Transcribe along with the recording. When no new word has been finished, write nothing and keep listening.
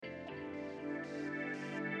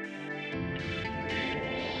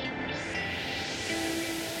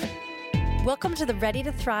Welcome to the Ready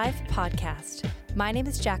to Thrive podcast. My name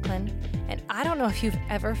is Jacqueline, and I don't know if you've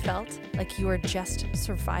ever felt like you are just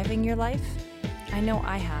surviving your life. I know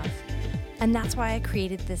I have, and that's why I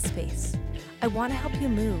created this space. I want to help you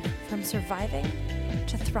move from surviving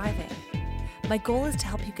to thriving. My goal is to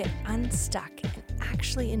help you get unstuck and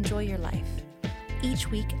actually enjoy your life. Each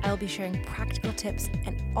week, I'll be sharing practical tips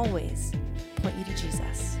and always point you to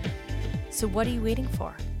Jesus. So what are you waiting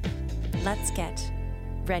for? Let's get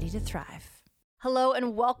ready to thrive. Hello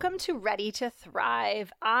and welcome to Ready to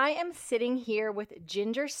Thrive. I am sitting here with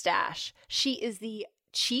Ginger Stash. She is the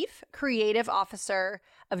Chief Creative Officer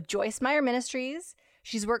of Joyce Meyer Ministries.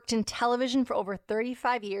 She's worked in television for over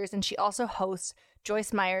 35 years, and she also hosts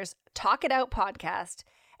Joyce Meyer's Talk It Out podcast.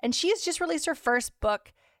 And she has just released her first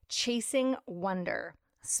book, Chasing Wonder: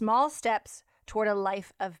 Small Steps Toward a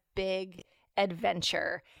Life of Big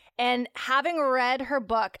Adventure. And having read her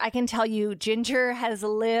book, I can tell you Ginger has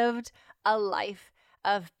lived a life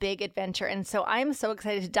of big adventure. And so I'm so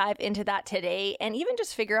excited to dive into that today and even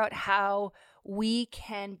just figure out how we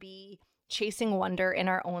can be chasing wonder in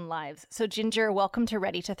our own lives. So Ginger, welcome to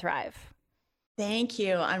Ready to Thrive. Thank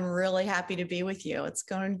you. I'm really happy to be with you. It's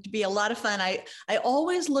going to be a lot of fun. I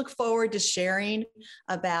always look forward to sharing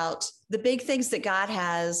about the big things that God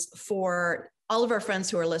has for all of our friends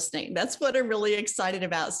who are listening. That's what I'm really excited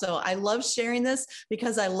about. So I love sharing this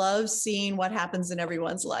because I love seeing what happens in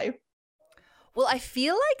everyone's life. Well, I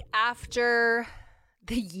feel like after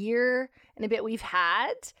the year and a bit we've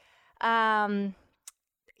had,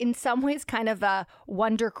 in some ways kind of a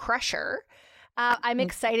wonder crusher, I'm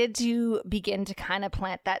excited to begin to kind of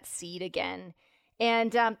plant that seed again.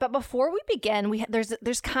 And but before we begin,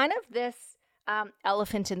 there's kind of this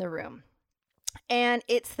elephant in the room. And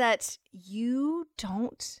it's that you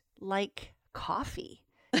don't like coffee.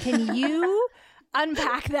 Can you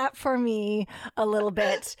unpack that for me a little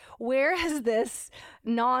bit? Where has this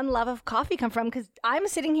non-love of coffee come from? Because I'm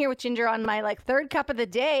sitting here with Ginger on my third cup of the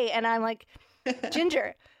day, and I'm like,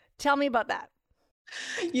 Ginger, tell me about that.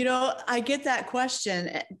 You know, I get that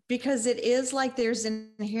question because it is like there's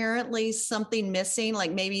inherently something missing,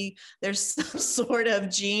 like maybe there's some sort of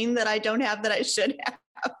gene that I don't have that I should have.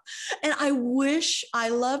 And I wish I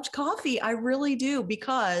loved coffee. I really do,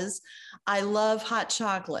 because I love hot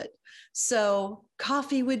chocolate. So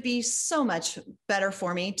coffee would be so much better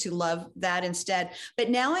for me to love that instead.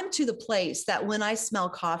 But now I'm to the place that when I smell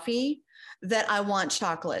coffee, that I want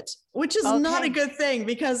chocolate, which is not a good thing,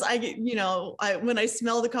 because when I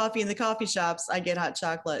smell the coffee in the coffee shops, I get hot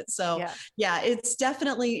chocolate. So yeah, it's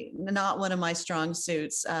definitely not one of my strong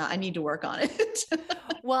suits. I need to work on it.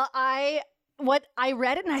 Well, I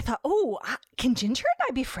read it and I thought, can Ginger and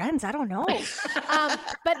I be friends? I don't know.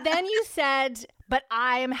 But then you said, but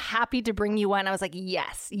I'm happy to bring you one. I was like,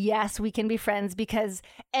 yes, we can be friends, because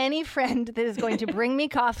any friend that is going to bring me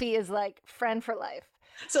coffee is like friend for life.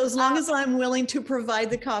 So as long as I'm willing to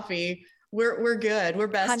provide the coffee, we're good. We're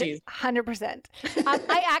besties. 100%.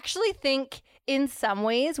 I actually think in some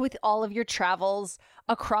ways, with all of your travels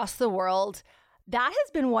across the world, that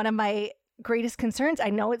has been one of my greatest concerns. I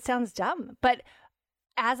know it sounds dumb, but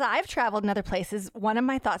as I've traveled in other places, one of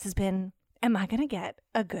my thoughts has been, am I going to get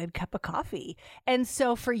a good cup of coffee? And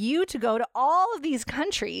so for you to go to all of these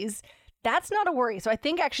countries, that's not a worry. So I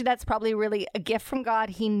think actually that's probably really a gift from God.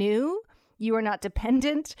 He knew you are not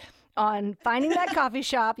dependent on finding that coffee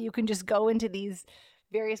shop. You can just go into these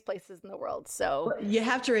various places in the world. So you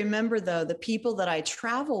have to remember, though, the people that I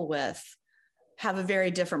travel with have a very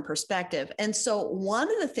different perspective. And so one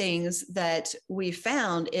of the things that we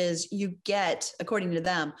found is you get, according to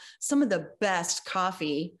them, some of the best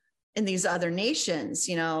coffee in these other nations,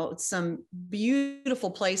 some beautiful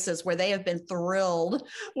places where they have been thrilled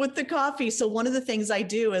with the coffee. So one of the things I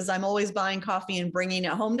do is I'm always buying coffee and bringing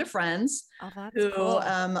it home to friends who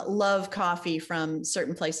love coffee from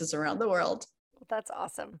certain places around the world. That's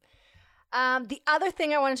awesome. The other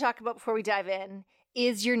thing I want to talk about before we dive in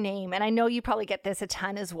is your name. And I know you probably get this a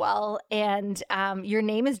ton as well. And your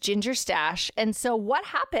name is Ginger Stash. And so what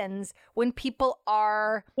happens when people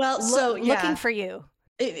are looking for you?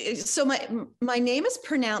 So my name is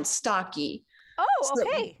pronounced Stocky. Oh,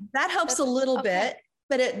 okay. So that helps a little bit,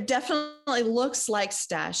 but it definitely looks like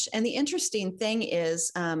Stash. And the interesting thing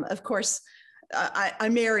is, of course, I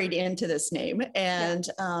married into this name, and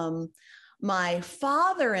my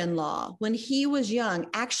father-in-law, when he was young,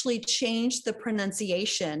 actually changed the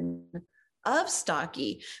pronunciation of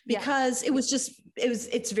Stocky because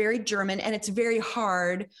it's very German and it's very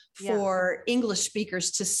hard for English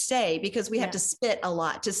speakers to say because we have to spit a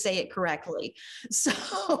lot to say it correctly.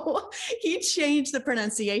 So he changed the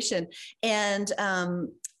pronunciation. And,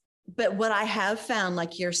 but what I have found,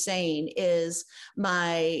 like you're saying, is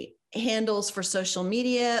my handles for social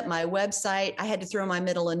media, my website, I had to throw my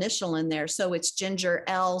middle initial in there. So it's Ginger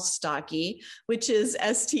L Stocky, which is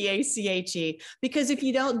Stache. Because if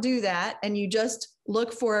you don't do that and you just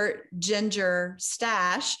look for Ginger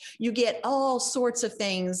Stash, you get all sorts of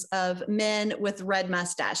things of men with red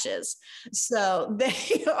mustaches. So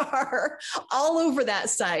they are all over that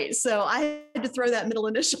site. So I had to throw that middle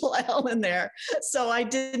initial L in there. So I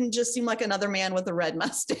didn't just seem like another man with a red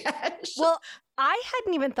mustache. Well, I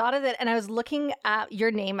hadn't even thought of it. And I was looking at your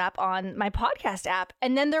name up on my podcast app.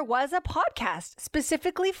 And then there was a podcast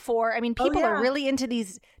specifically for, I mean, people are really into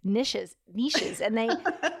these niches. And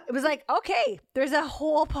it was like, okay, there's a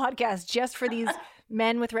whole podcast just for these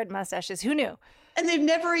men with red mustaches. Who knew? And they've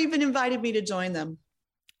never even invited me to join them.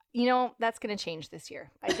 You know, that's going to change this year.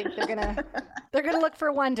 I think they're going to look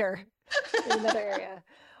for wonder in another area.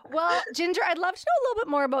 Well, Ginger, I'd love to know a little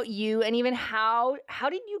bit more about you and even how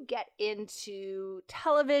did you get into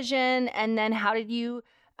television, and then how did you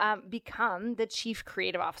become the Chief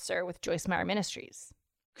Creative Officer with Joyce Meyer Ministries?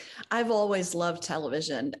 I've always loved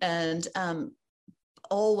television, and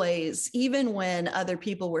always, even when other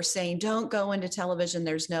people were saying, don't go into television,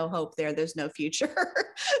 there's no hope there, there's no future.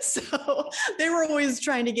 So they were always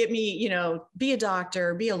trying to get me, be a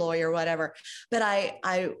doctor, be a lawyer, whatever. But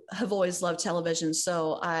I have always loved television.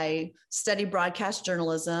 So I studied broadcast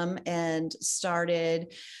journalism and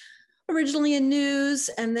started originally in news.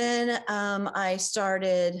 And then I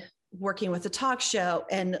started working with a talk show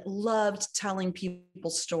and loved telling people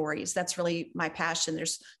stories. That's really my passion.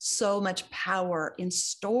 There's so much power in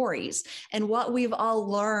stories and what we've all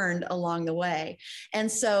learned along the way. And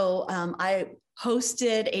so I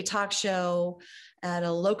hosted a talk show at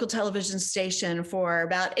a local television station for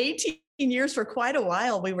about 18 years. For quite a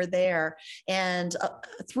while we were there, and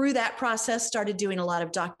through that process started doing a lot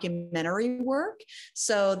of documentary work.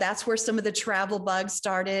 So that's where some of the travel bugs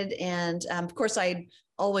started. And of course I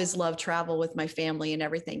always loved travel with my family and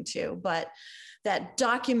everything too. But that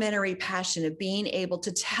documentary passion of being able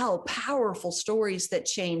to tell powerful stories that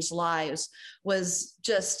change lives was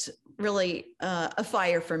just really a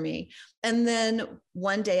fire for me. And then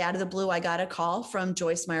one day out of the blue, I got a call from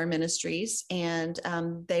Joyce Meyer Ministries, and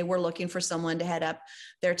they were looking for someone to head up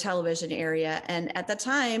their television area. And at the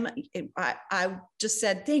time, I just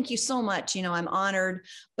said, thank you so much. I'm honored,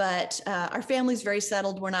 but our family's very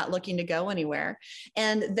settled. We're not looking to go anywhere.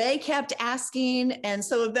 And they kept asking. And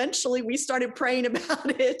so eventually we started praying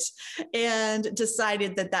about it and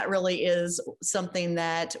decided that that really is something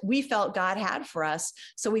that we felt God had for us.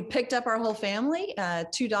 So we picked up our whole family,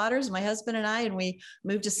 2 daughters, my husband and I, and we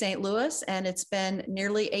moved to St. Louis, and it's been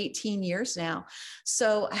nearly 18 years now.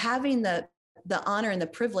 So having the honor and the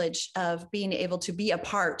privilege of being able to be a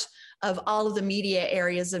part of all of the media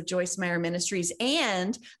areas of Joyce Meyer Ministries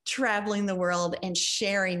and traveling the world and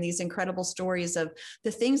sharing these incredible stories of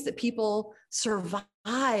the things that people survive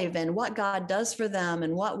and what God does for them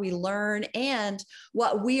and what we learn and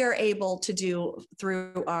what we are able to do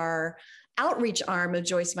through our outreach arm of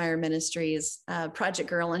Joyce Meyer Ministries, Project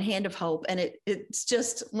Girl and Hand of Hope. And it's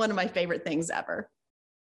just one of my favorite things ever.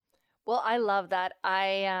 Well, I love that.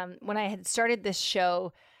 When I had started this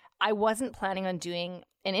show, I wasn't planning on doing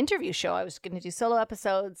an interview show. I was going to do solo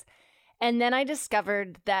episodes. And then I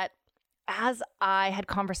discovered that as I had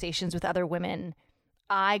conversations with other women,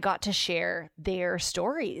 I got to share their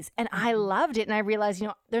stories, and I loved it. And I realized,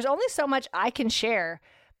 there's only so much I can share.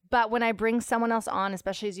 But when I bring someone else on,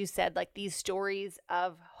 especially as you said, like these stories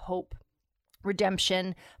of hope,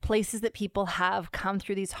 redemption, places that people have come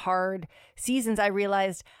through these hard seasons, I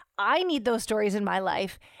realized I need those stories in my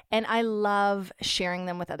life, and I love sharing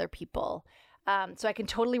them with other people. So I can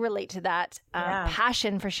totally relate to that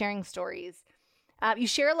passion for sharing stories. You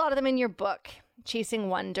share a lot of them in your book, Chasing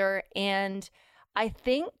Wonder. And I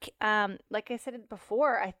think, like I said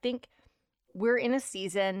before, I think we're in a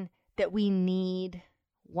season that we need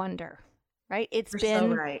wonder, right? It's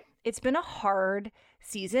been a hard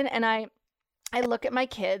season. And I look at my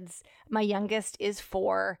kids, my youngest is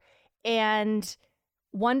 4, and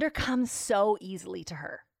wonder comes so easily to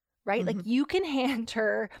her, right? Like you can hand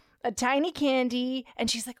her a tiny candy and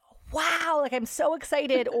she's like, wow, like I'm so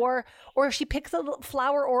excited. Or if she picks a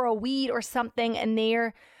flower or a weed or something and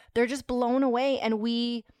they're just blown away, and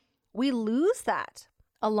we lose that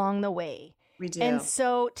along the way. We do. And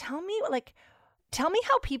so tell me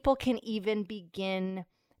how people can even begin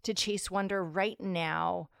to chase wonder right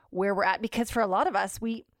now where we're at? Because for a lot of us,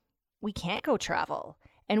 we can't go travel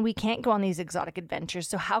and we can't go on these exotic adventures.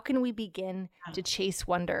 So how can we begin to chase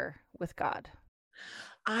wonder with God?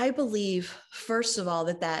 I believe, first of all,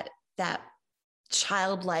 that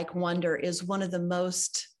childlike wonder is one of the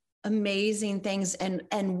most amazing things.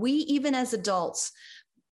 And we, even as adults,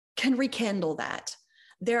 can rekindle that.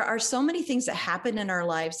 There are so many things that happen in our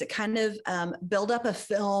lives that kind of build up a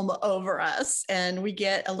film over us, and we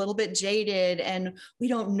get a little bit jaded and we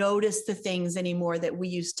don't notice the things anymore that we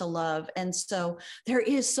used to love. And so there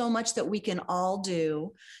is so much that we can all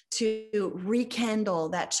do to rekindle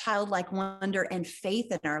that childlike wonder and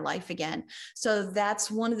faith in our life again. So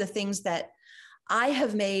that's one of the things that I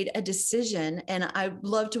have made a decision, and I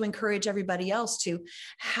love to encourage everybody else to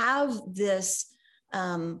have this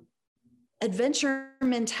adventure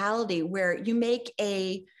mentality where you make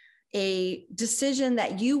a decision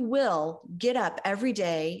that you will get up every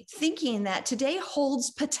day thinking that today holds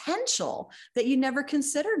potential that you never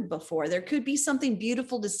considered before. There could be something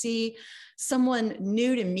beautiful to see, someone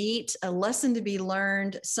new to meet, a lesson to be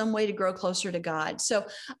learned, some way to grow closer to God. So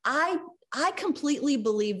I completely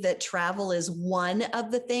believe that travel is one of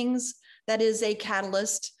the things that is a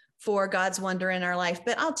catalyst for God's wonder in our life.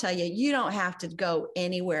 But I'll tell you, you don't have to go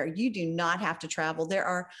anywhere. You do not have to travel. There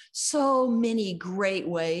are so many great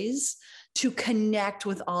ways to connect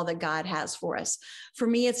with all that God has for us. For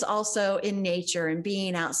me, it's also in nature and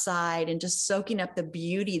being outside and just soaking up the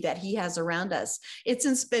beauty that He has around us. It's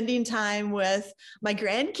in spending time with my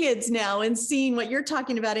grandkids now and seeing what you're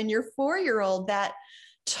talking about in your 4-year-old, that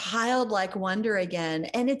childlike wonder again.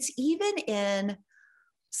 And it's even in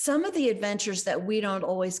some of the adventures that we don't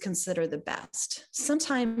always consider the best.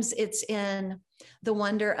 Sometimes it's in the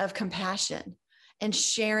wonder of compassion and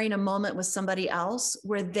sharing a moment with somebody else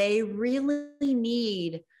where they really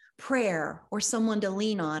need prayer or someone to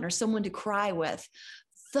lean on or someone to cry with.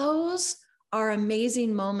 Those are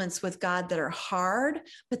amazing moments with God that are hard,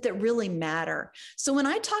 but that really matter. So when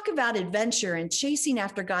I talk about adventure and chasing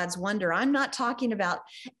after God's wonder, I'm not talking about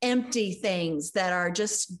empty things that are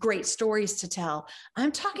just great stories to tell.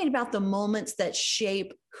 I'm talking about the moments that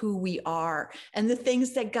shape who we are and the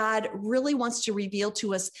things that God really wants to reveal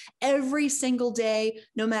to us every single day,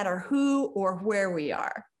 no matter who or where we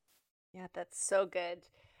are. Yeah, that's so good.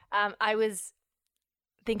 I was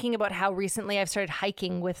thinking about how recently I've started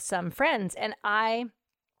hiking with some friends, and I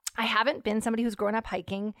haven't been somebody who's grown up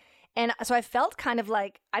hiking. And so I felt kind of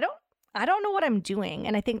like, I don't know what I'm doing.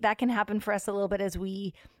 And I think that can happen for us a little bit as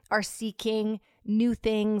we are seeking new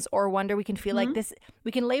things or wonder. We can feel like this,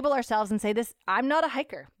 we can label ourselves and say this, I'm not a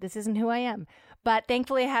hiker. This isn't who I am. But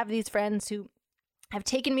thankfully I have these friends who have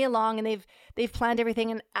taken me along and they've planned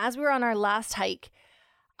everything. And as we were on our last hike,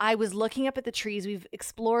 I was looking up at the trees. We've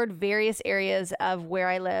explored various areas of where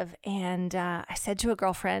I live. And I said to a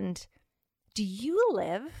girlfriend, do you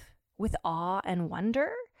live with awe and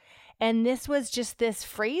wonder? And this was just this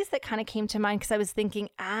phrase that kind of came to mind because I was thinking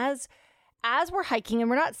as we're hiking, and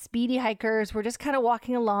we're not speedy hikers, we're just kind of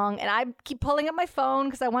walking along. And I keep pulling up my phone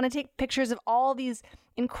because I want to take pictures of all these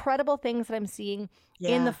incredible things that I'm seeing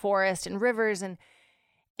in the forest and rivers.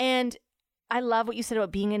 And I love what you said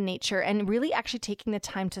about being in nature and really actually taking the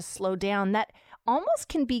time to slow down. That almost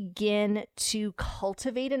can begin to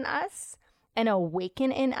cultivate in us and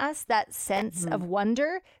awaken in us that sense of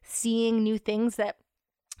wonder, seeing new things that,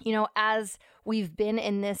 you know, as we've been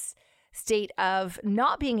in this state of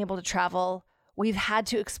not being able to travel, we've had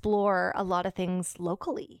to explore a lot of things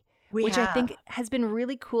locally, which I think has been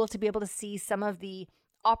really cool to be able to see some of the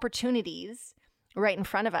opportunities right in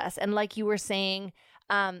front of us. And like you were saying,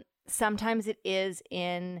 sometimes it is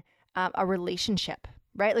in a relationship,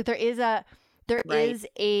 right? Like there is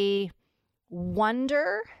a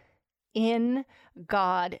wonder in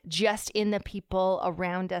God, just in the people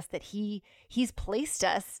around us, that he's placed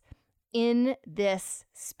us in this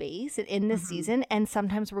space and in this season. And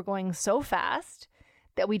sometimes we're going so fast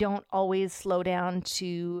that we don't always slow down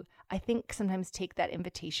to, I think, sometimes take that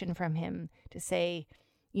invitation from him to say,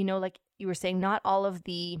 you know, like you were saying, not all of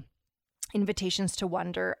the invitations to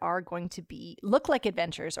wonder are going to look like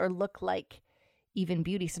adventures or look like even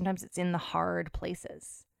beauty. Sometimes it's in the hard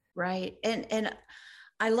places. Right. And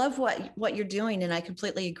I love what you're doing. And I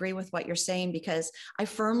completely agree with what you're saying, because I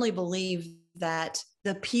firmly believe that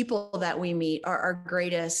the people that we meet are our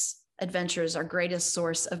greatest adventures, our greatest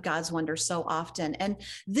source of God's wonder so often. And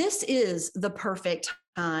this is the perfect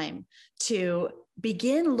time to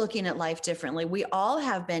begin looking at life differently. We all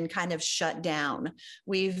have been kind of shut down.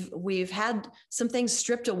 We've had some things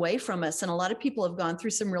stripped away from us, and a lot of people have gone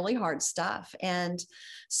through some really hard stuff. And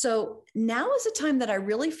so now is a time that I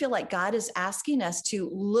really feel like God is asking us to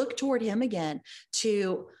look toward him again,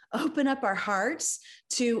 to open up our hearts,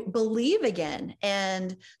 to believe again,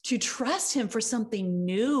 and to trust him for something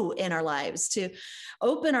new in our lives, to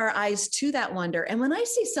open our eyes to that wonder. And when I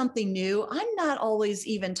say something new, I'm not always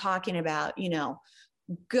even talking about,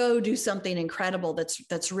 go do something incredible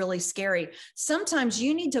that's really scary. Sometimes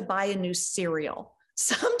you need to buy a new cereal.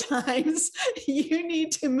 Sometimes you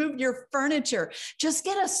need to move your furniture. Just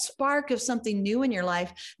get a spark of something new in your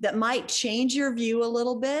life that might change your view a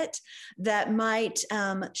little bit, that might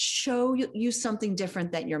show you something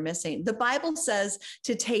different that you're missing. The Bible says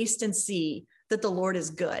to taste and see that the Lord is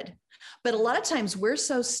good. But a lot of times we're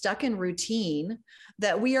so stuck in routine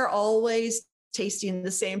that we are always tasting the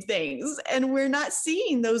same things, and we're not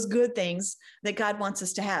seeing those good things that God wants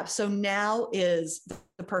us to have. So now is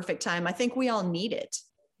the perfect time. I think we all need it.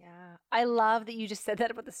 Yeah. I love that you just said that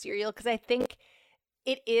about the cereal, because I think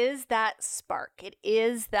it is that spark. It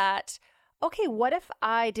is that, okay, what if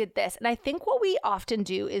I did this? And I think what we often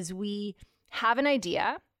do is we have an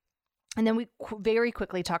idea and then we very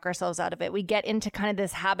quickly talk ourselves out of it. We get into kind of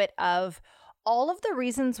this habit of all of the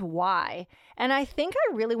reasons why. And I think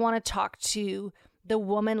I really want to talk to the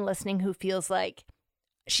woman listening who feels like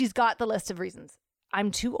she's got the list of reasons.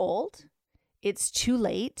 I'm too old. It's too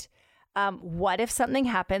late. What if something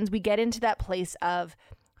happens? We get into that place of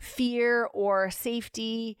fear or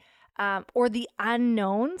safety or the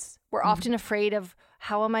unknowns. We're often afraid of,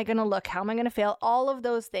 how am I going to look? How am I going to fail? All of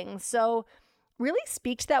those things. So really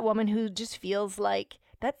speak to that woman who just feels like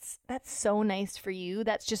that's so nice for you.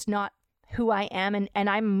 That's just not who I am. And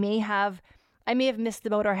I may have missed the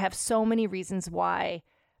boat or have so many reasons why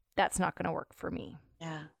that's not going to work for me.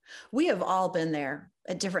 Yeah. We have all been there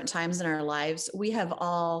at different times in our lives. We have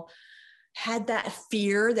all had that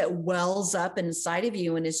fear that wells up inside of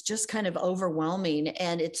you and is just kind of overwhelming.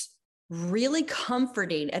 And it's really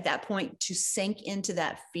comforting at that point to sink into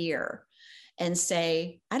that fear and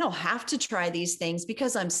say, I don't have to try these things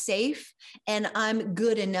because I'm safe and I'm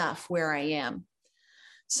good enough where I am.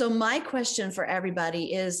 So my question for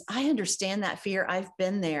everybody is, I understand that fear. I've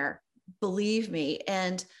been there, believe me.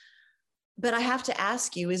 But I have to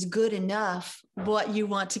ask you, is good enough what you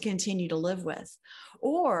want to continue to live with?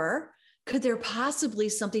 Or could there possibly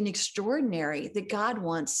something extraordinary that God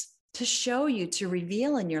wants to show you, to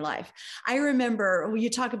reveal in your life? I remember when you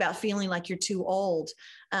talk about feeling like you're too old.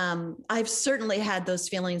 I've certainly had those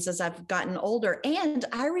feelings as I've gotten older. And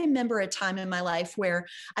I remember a time in my life where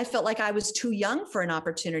I felt like I was too young for an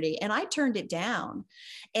opportunity and I turned it down.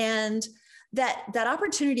 And that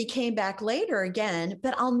opportunity came back later again,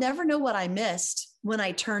 but I'll never know what I missed when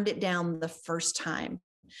I turned it down the first time.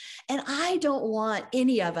 And I don't want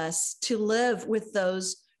any of us to live with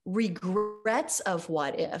those regrets of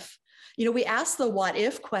what if. We ask the what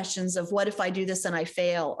if questions of what if I do this and I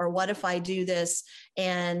fail, or what if I do this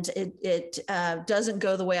and it doesn't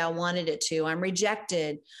go the way I wanted it to, I'm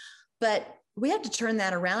rejected. But we have to turn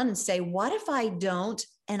that around and say, what if I don't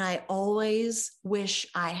and I always wish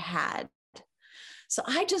I had? So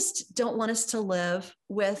I just don't want us to live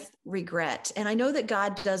with regret. And I know that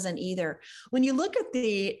God doesn't either. When you look at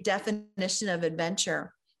the definition of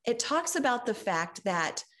adventure, it talks about the fact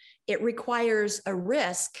that it requires a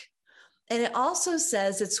risk. And it also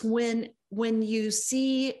says it's when you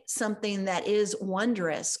see something that is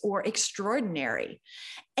wondrous or extraordinary.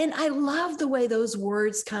 And I love the way those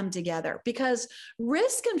words come together, because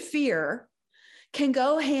risk and fear can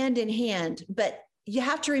go hand in hand, but you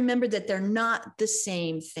have to remember that they're not the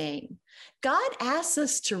same thing. God asks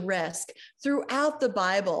us to risk throughout the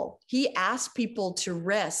Bible. He asks people to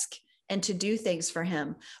risk and to do things for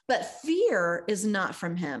him, but fear is not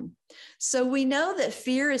from him. So we know that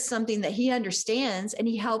fear is something that he understands and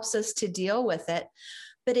he helps us to deal with it,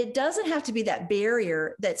 but it doesn't have to be that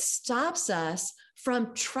barrier that stops us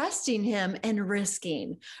from trusting him and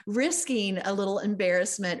risking a little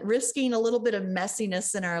embarrassment, risking a little bit of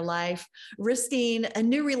messiness in our life, risking a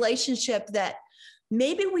new relationship that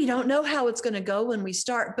maybe we don't know how it's going to go when we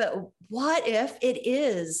start, but what if it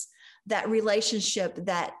is that relationship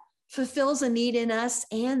that fulfills a need in us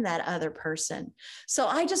and that other person? So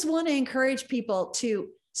I just want to encourage people to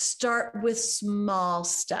start with small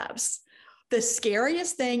steps. The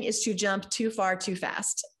scariest thing is to jump too far, too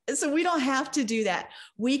fast. So we don't have to do that.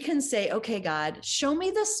 We can say, okay, God, show me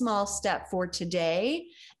the small step for today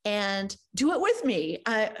and do it with me.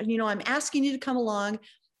 I'm asking you to come along.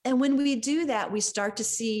 And when we do that, we start to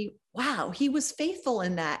see wow, he was faithful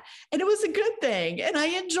in that. And it was a good thing. And I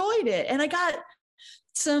enjoyed it. And I got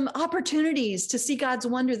some opportunities to see God's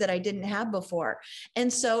wonder that I didn't have before.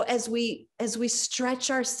 And so as we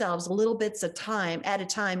stretch ourselves little bits of time at a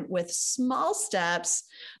time with small steps,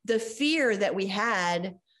 the fear that we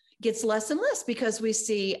had gets less and less because we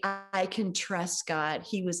see, I can trust God.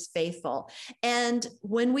 He was faithful. And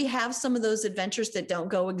when we have some of those adventures that don't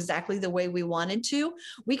go exactly the way we wanted to,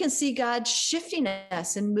 we can see God shifting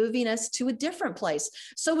us and moving us to a different place.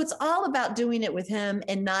 So it's all about doing it with him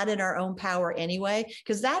and not in our own power anyway,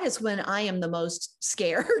 because that is when I am the most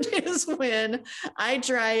scared, is when I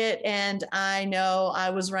try it and I know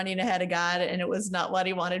I was running ahead of God and it was not what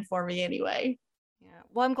he wanted for me anyway. Yeah.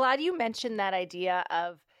 Well, I'm glad you mentioned that idea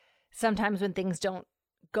of sometimes when things don't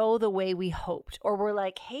go the way we hoped, or we're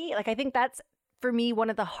like, hey, like, I think that's for me, one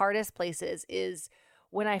of the hardest places is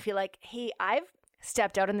when I feel like, hey, I've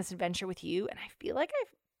stepped out on this adventure with you and I feel like I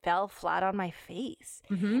fell flat on my face.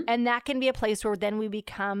 Mm-hmm. And that can be a place where then we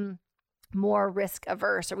become more risk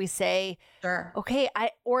averse, or we say, Sure. okay,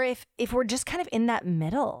 or if we're just kind of in that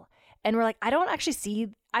middle and we're like, I don't see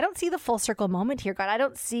the full circle moment here, God. I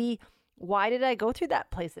don't see, why did I go through that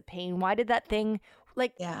place of pain? Why did that thing,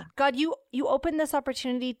 like, Yeah. God, you opened this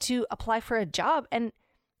opportunity to apply for a job and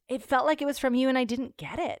it felt like it was from you and I didn't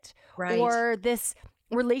get it. Right. Or this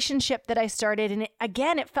relationship that I started and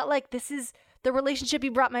it felt like this is the relationship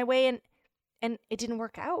you brought my way and it didn't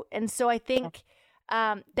work out. And so I think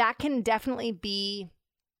that can definitely be,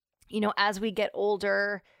 as we get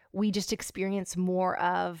older, we just experience more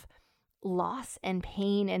of loss and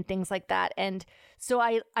pain and things like that. And so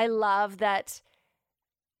I love that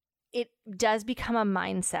it does become a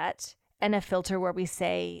mindset and a filter where we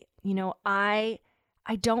say, I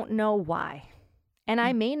don't know why. And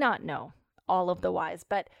I may not know all of the whys,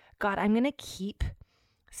 but God, I'm going to keep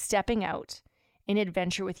stepping out in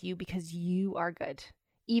adventure with you because you are good.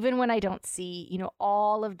 Even when I don't see,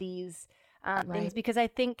 all of these things, because I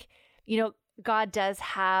think, God does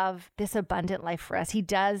have this abundant life for us. He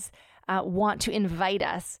does want to invite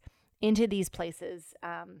us into these places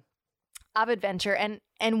of adventure.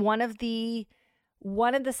 And one of the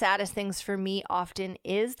saddest things for me often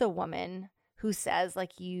is the woman who says,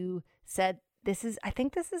 like you said, I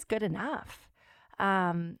think this is good enough.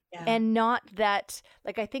 And not that,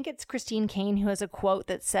 like, I think it's Christine Caine who has a quote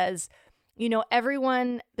that says,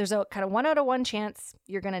 everyone, there's a kind of 1 out of 1 chance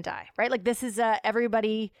you're going to die, right? Like, this is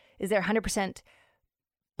everybody is there 100%,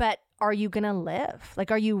 but are you going to live?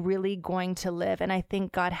 Like, are you really going to live? And I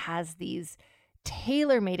think God has these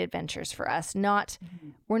tailor-made adventures for us.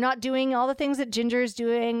 We're not doing all the things that Ginger's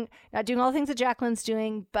doing, not doing all the things that Jacqueline's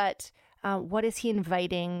doing, but what is he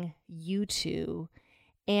inviting you to?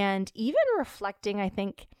 And even reflecting, I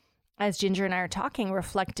think, as Ginger and I are talking,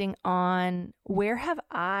 reflecting on where have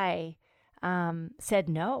I said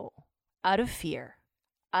no out of fear,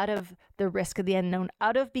 out of the risk of the unknown,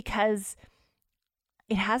 because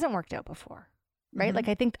it hasn't worked out before, right? Mm-hmm.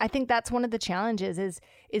 Like, I think that's one of the challenges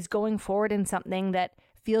is going forward in something that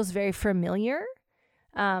feels very familiar,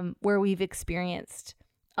 where we've experienced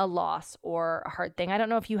a loss or a hard thing. I don't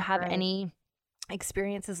know if you have any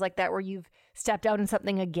experiences like that where you've stepped out in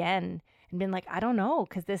something again and been like, I don't know,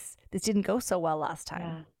 because this didn't go so well last time.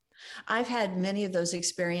 Yeah. I've had many of those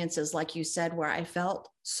experiences, like you said, where I felt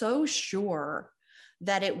so sure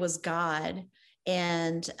that it was God,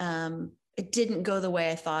 and it didn't go the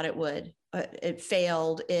way I thought it would. It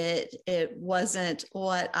failed. It wasn't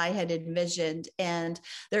what I had envisioned. And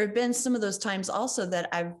there have been some of those times also that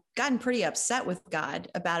I've gotten pretty upset with God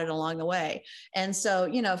about it along the way. And so,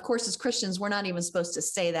 of course, as Christians, we're not even supposed to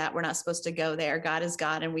say that. We're not supposed to go there. God is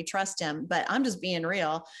God and we trust him. But I'm just being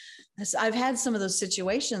real. I've had some of those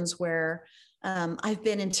situations where I've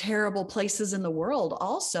been in terrible places in the world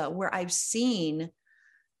also, where I've seen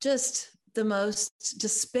just the most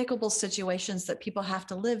despicable situations that people have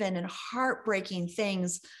to live in, and heartbreaking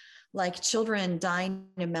things like children dying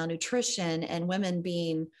of malnutrition and women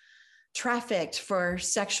being trafficked for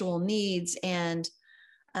sexual needs, and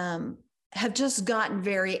have just gotten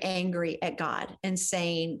very angry at God and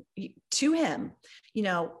saying to him,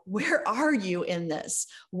 where are you in this?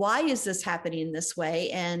 Why is this happening this way?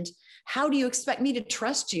 And how do you expect me to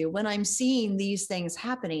trust you when I'm seeing these things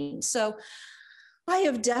happening? So I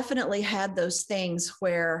have definitely had those things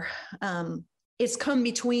where it's come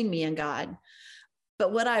between me and God.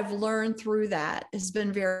 But what I've learned through that has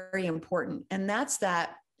been very important. And that's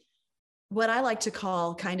that, what I like to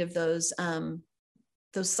call kind of those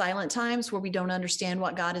silent times where we don't understand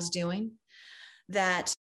what God is doing,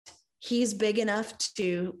 that he's big enough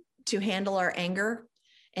to handle our anger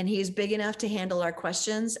and he's big enough to handle our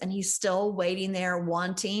questions, and he's still waiting there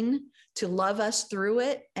wanting to love us through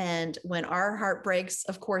it. And when our heart breaks,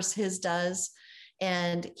 of course his does.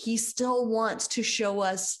 And he still wants to show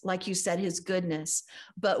us, like you said, his goodness,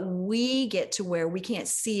 but we get to where we can't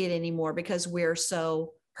see it anymore because we're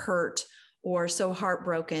so hurt or so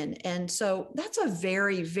heartbroken. And so that's a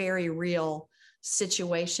very, very real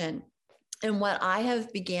situation. And what I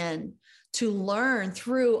have begun to learn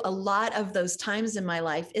through a lot of those times in my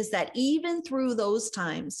life is that even through those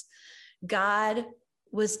times, God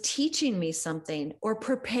was teaching me something or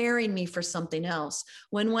preparing me for something else.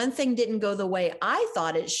 When one thing didn't go the way I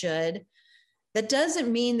thought it should, that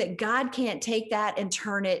doesn't mean that God can't take that and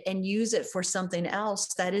turn it and use it for something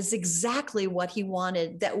else that is exactly what he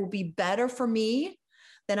wanted, that will be better for me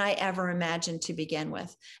than I ever imagined to begin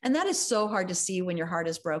with. And that is so hard to see when your heart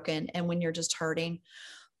is broken and when you're just hurting.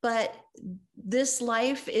 But this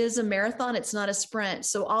life is a marathon. It's not a sprint.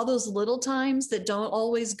 So all those little times that don't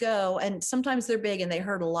always go, and sometimes they're big and they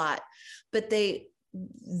hurt a lot, but they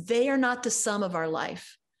are not the sum of our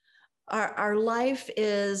life. Our life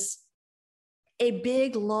is a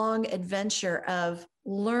big, long adventure of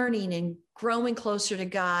learning and growing closer to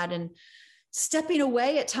God and stepping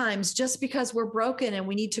away at times just because we're broken and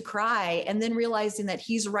we need to cry, and then realizing that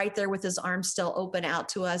he's right there with his arms still open out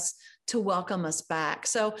to us to welcome us back.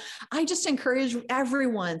 So I just encourage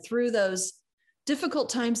everyone through those difficult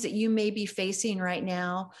times that you may be facing right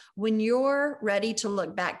now, when you're ready to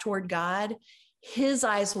look back toward God, his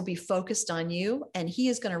eyes will be focused on you, and he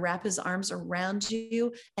is going to wrap his arms around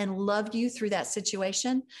you and love you through that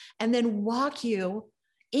situation, and then walk you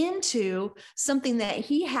into something that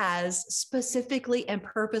he has specifically and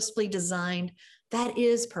purposefully designed that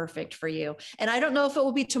is perfect for you. And I don't know if it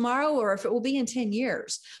will be tomorrow or if it will be in 10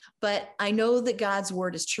 years, but I know that God's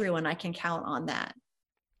word is true and I can count on that.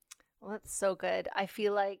 Well, that's so good. I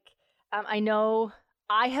feel like I know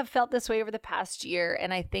I have felt this way over the past year,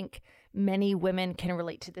 and I think many women can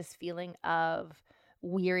relate to this feeling of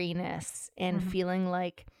weariness and feeling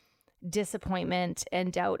like disappointment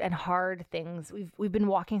and doubt and hard things. We've been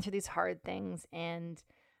walking through these hard things, and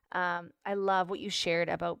I love what you shared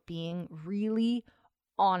about being really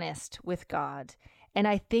honest with God. And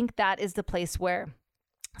I think that is the place where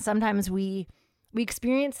sometimes we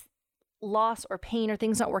experience loss or pain or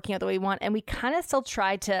things not working out the way we want, and we kind of still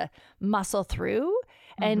try to muscle through,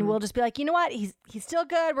 and we'll just be like, you know what, he's still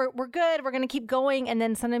good, we're good, we're gonna keep going. And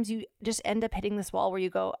then sometimes you just end up hitting this wall where you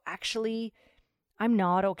go, actually, I'm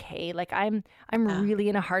not okay. Like I'm really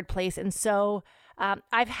in a hard place. And so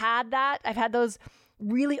I've had those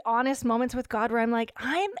really honest moments with God where I'm like,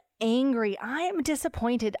 I'm angry, I'm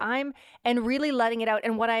disappointed, and really letting it out.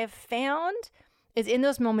 And what I have found is in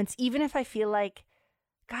those moments, even if I feel like,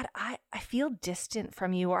 God, I feel distant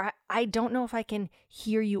from you, or I don't know if I can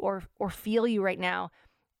hear you or feel you right now,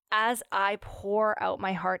 as I pour out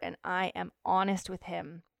my heart and I am honest with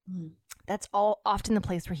him, that's all often the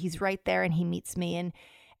place where he's right there and he meets me.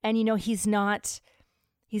 And you know, he's not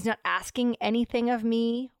asking anything of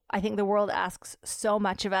me. I think the world asks so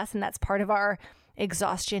much of us, and that's part of our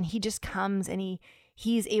exhaustion. He just comes and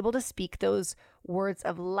he's able to speak those words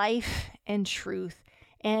of life and truth.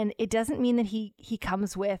 And it doesn't mean that he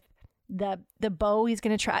comes with the bow he's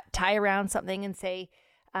going to tie around something and say,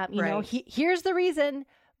 you know, here's the reason,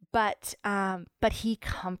 but he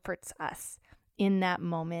comforts us in that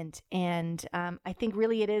moment. And I think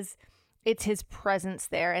really it's his presence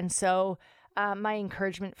there. And so my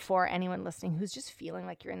encouragement for anyone listening who's just feeling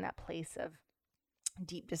like you're in that place of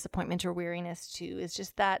deep disappointment or weariness too, is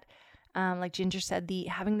just that, like Ginger said,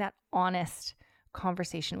 having that honest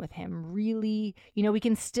conversation with him. Really, you know, we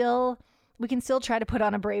can still try to put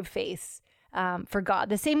on a brave face for God,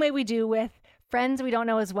 the same way we do with friends we don't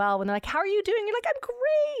know as well. When they're like, how are you doing? You're like, I'm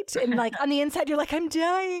great. And like on the inside, you're like, I'm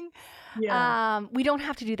dying. Yeah. We don't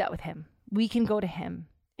have to do that with him. We can go to him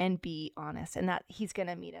and be honest, and that he's going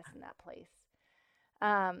to meet us in that place.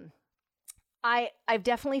 I've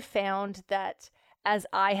definitely found that as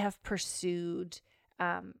I have pursued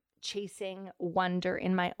chasing wonder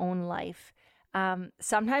in my own life,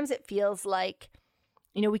 sometimes it feels like,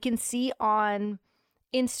 you know, we can see on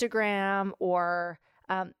Instagram or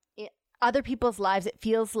other people's lives, it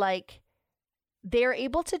feels like they're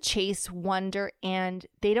able to chase wonder and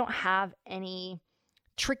they don't have any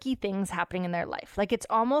tricky things happening in their life. Like it's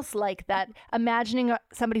almost like that, imagining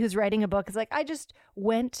somebody who's writing a book is like, I just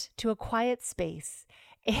went to a quiet space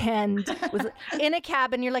and was in a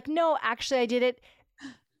cabin. You're like, no, actually I did it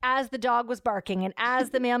as the dog was barking and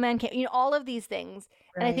as the mailman came, you know, all of these things.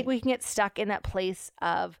 Right. And I think we can get stuck in that place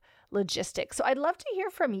of logistics. So I'd love to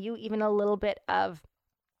hear from you even a little bit of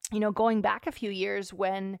going back a few years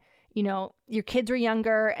when, your kids were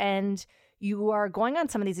younger and you are going on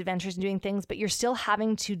some of these adventures and doing things, but you're still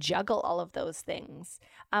having to juggle all of those things.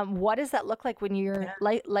 What does that look like when your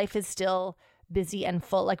life is still busy and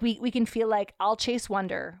full? Like we can feel like I'll chase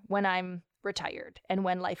wonder when I'm retired and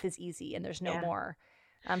when life is easy and there's no more.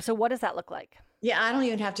 So what does that look like? Yeah, I don't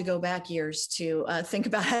even have to go back years to think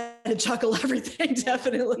about how to juggle everything.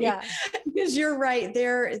 Definitely. Yeah. Because you're right.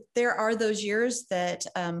 There are those years that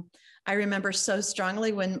I remember so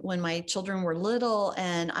strongly when my children were little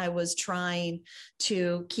and I was trying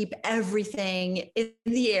to keep everything in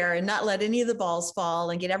the air and not let any of the balls fall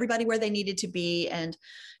and get everybody where they needed to be and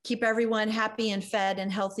keep everyone happy and fed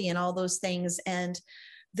and healthy and all those things. And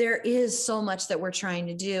there is so much that we're trying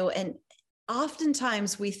to do. And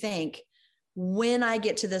oftentimes we think, when I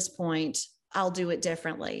get to this point, I'll do it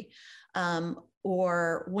differently.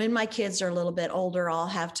 Or when my kids are a little bit older, I'll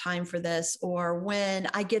have time for this. Or when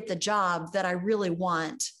I get the job that I really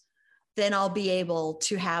want, then I'll be able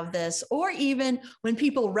to have this. Or even when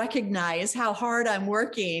people recognize how hard I'm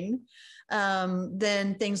working,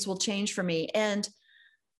 then things will change for me. And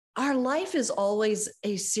our life is always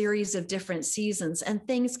a series of different seasons and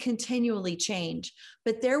things continually change,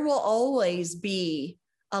 but there will always be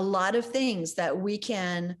a lot of things that we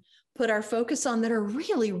can put our focus on that are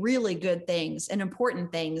really, really good things and important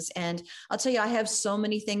things. And I'll tell you, I have so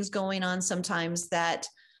many things going on sometimes that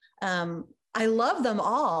I love them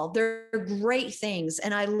all. They're great things.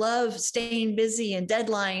 And I love staying busy and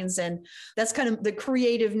deadlines. And that's kind of the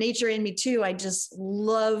creative nature in me too. I just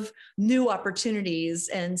love new opportunities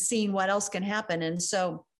and seeing what else can happen. And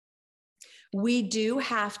so we do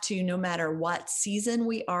have to, no matter what season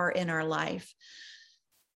we are in our life,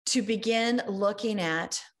 to begin looking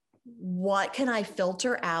at what can I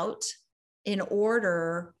filter out in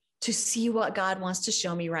order to see what God wants to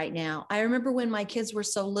show me right now. I remember when my kids were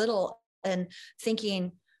so little and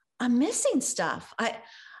thinking, I'm missing stuff. I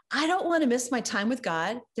don't want to miss my time with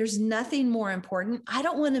God. There's nothing more important. I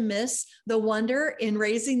don't want to miss the wonder in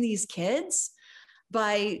raising these kids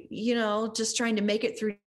by, just trying to make it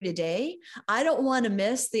through today. I don't want to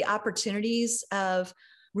miss the opportunities of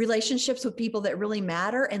relationships with people that really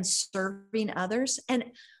matter and serving others.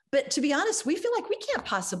 But to be honest, we feel like we can't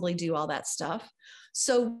possibly do all that stuff.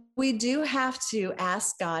 So we do have to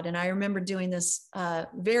ask God. And I remember doing this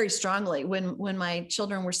very strongly when my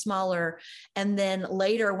children were smaller. And then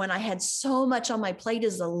later when I had so much on my plate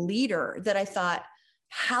as a leader that I thought,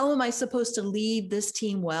 how am I supposed to lead this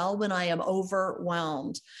team well when I am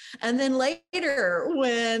overwhelmed? And then later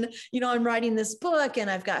when, I'm writing this book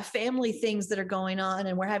and I've got family things that are going on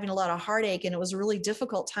and we're having a lot of heartache and it was a really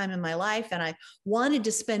difficult time in my life. And I wanted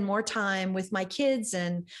to spend more time with my kids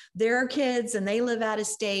and their kids and they live out of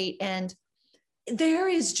state. And there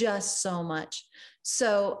is just so much.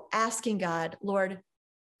 So asking God, Lord,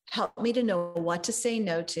 help me to know what to say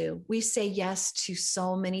no to. We say yes to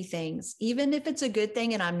so many things. Even if it's a good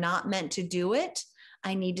thing and I'm not meant to do it,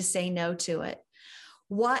 I need to say no to it.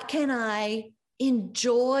 What can I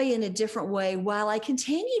enjoy in a different way while I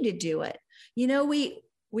continue to do it?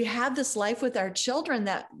 We have this life with our children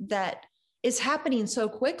that is happening so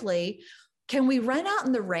quickly. Can we run out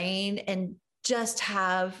in the rain and just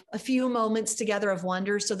have a few moments together of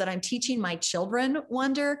wonder so that I'm teaching my children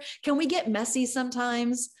wonder? Can we get messy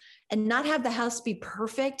sometimes and not have the house be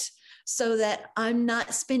perfect so that I'm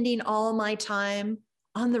not spending all my time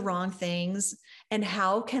on the wrong things? And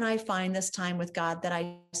how can I find this time with God that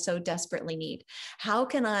I so desperately need? How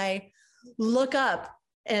can I look up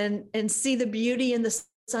and see the beauty in the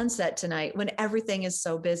sunset tonight when everything is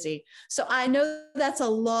so busy? So I know that's a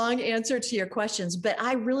long answer to your questions, but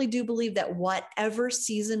I really do believe that whatever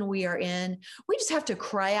season we are in, we just have to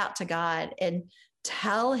cry out to God and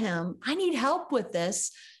tell him, I need help with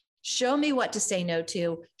this. Show me what to say no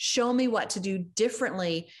to, show me what to do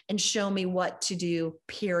differently, and show me what to do,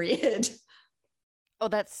 period. Oh,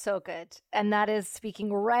 that's so good. And that is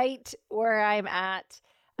speaking right where I'm at.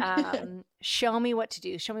 Show me what to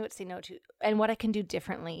do, show me what to say no to, and what I can do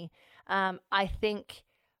differently. I think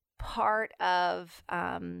part of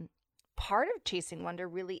chasing wonder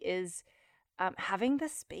really is having the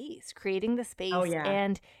space, creating the space. Oh, yeah.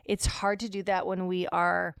 And it's hard to do that when we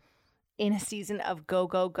are in a season of go,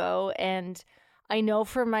 go, go. And I know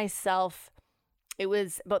for myself, it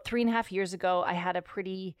was about 3.5 years ago, I had a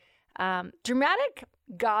pretty dramatic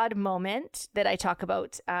God moment that I talk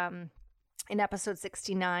about in episode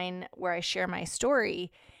 69, where I share my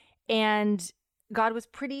story. And God was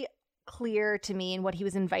pretty clear to me in what he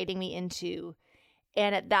was inviting me into.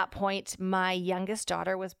 And at that point, my youngest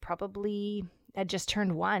daughter had just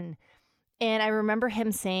turned 1. And I remember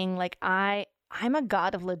him saying, like, I I'm a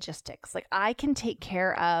god of logistics. Like I can take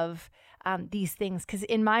care of these things. Cause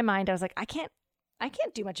in my mind, I was like, I can't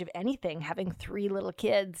do much of anything having 3 little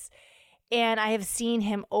kids. And I have seen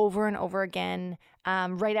him over and over again.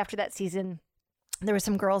 Right after that season, there were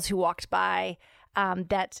some girls who walked by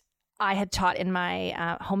that I had taught in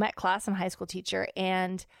my home ec class. I'm a high school teacher.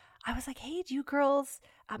 And I was like, hey, do you girls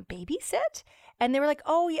babysit? And they were like,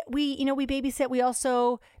 oh, yeah, we babysit. We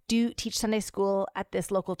also do teach Sunday school at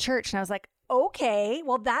this local church. And I was like, okay,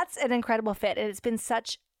 well, that's an incredible fit. And it's been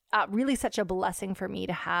really such a blessing for me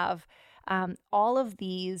to have all of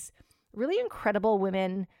these really incredible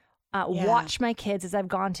women watch my kids as I've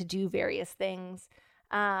gone to do various things.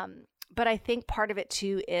 But I think part of it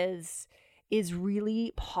too is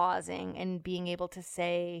really pausing and being able to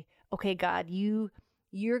say, okay, God,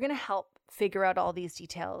 you're going to help figure out all these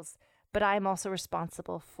details, but I'm also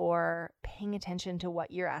responsible for paying attention to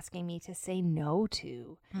what you're asking me to say no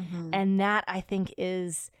to. Mm-hmm. And that I think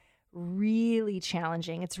is really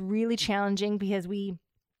challenging. It's really challenging because we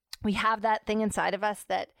have that thing inside of us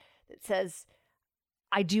that says,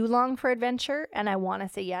 I do long for adventure and I want to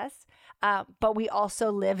say yes. But we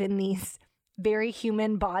also live in these very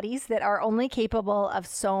human bodies that are only capable of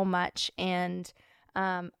so much. And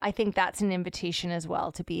I think that's an invitation as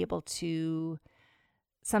well to be able to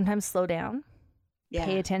sometimes slow down,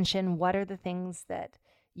 pay attention. What are the things that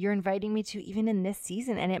you're inviting me to even in this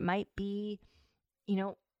season? And it might be,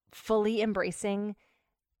 fully embracing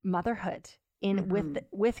motherhood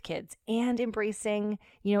with kids and embracing,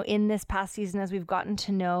 in this past season, as we've gotten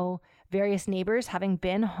to know various neighbors, having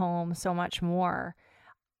been home so much more,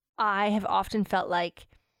 I have often felt like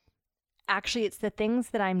actually it's the things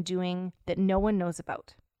that I'm doing that no one knows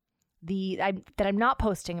about, that I'm not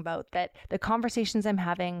posting about, that the conversations I'm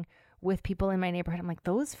having with people in my neighborhood, I'm like,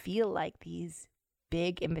 those feel like these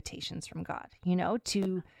big invitations from God,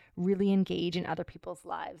 to really engage in other people's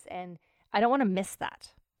lives. And I don't want to miss that.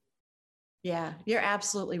 Yeah, you're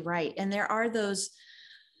absolutely right. And there are those,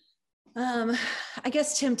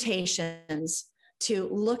 temptations to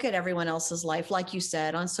look at everyone else's life, like you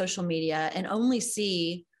said, on social media and only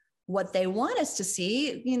see what they want us to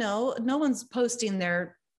see. No one's posting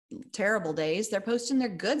their terrible days. They're posting their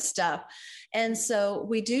good stuff. And so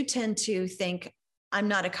we do tend to think, I'm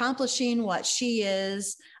not accomplishing what she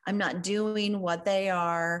is. I'm not doing what they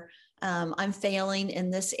are. I'm failing in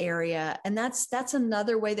this area. And that's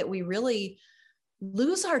another way that we really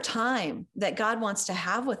lose our time that God wants to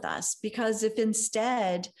have with us, because if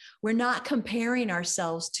instead we're not comparing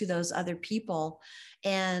ourselves to those other people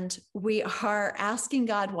and we are asking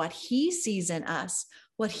God what he sees in us,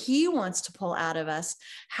 what he wants to pull out of us,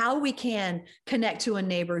 how we can connect to a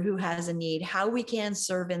neighbor who has a need, how we can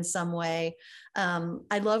serve in some way.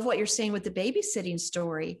 I love what you're saying with the babysitting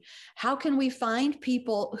story. How can we find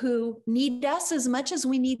people who need us as much as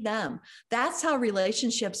we need them? That's how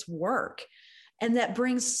relationships work. And that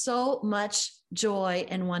brings so much joy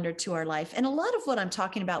and wonder to our life. And a lot of what I'm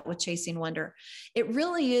talking about with chasing wonder, it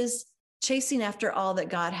really is chasing after all that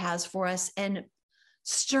God has for us and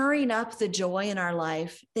stirring up the joy in our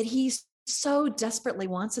life that he so desperately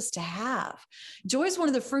wants us to have. Joy is one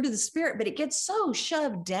of the fruit of the Spirit, but it gets so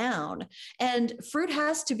shoved down, and fruit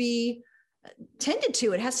has to be tended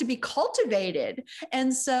to. It has to be cultivated.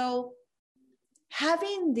 And so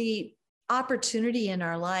having the opportunity in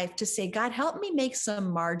our life to say, God, help me make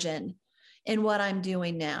some margin in what I'm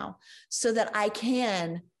doing now so that I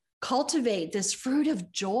can cultivate this fruit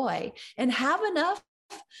of joy and have enough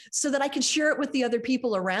so that I can share it with the other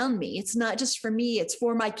people around me. It's not just for me, it's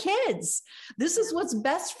for my kids. This is what's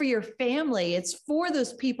best for your family. It's for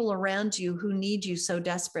those people around you who need you so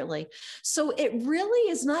desperately. So it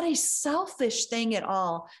really is not a selfish thing at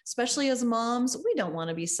all, especially as moms. We don't want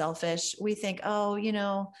to be selfish. We think, oh,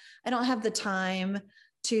 I don't have the time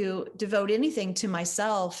to devote anything to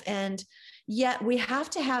myself. And yet we have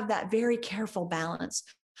to have that very careful balance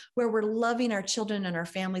where we're loving our children and our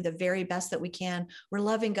family the very best that we can. We're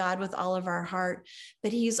loving God with all of our heart,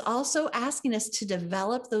 but he's also asking us to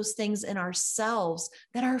develop those things in ourselves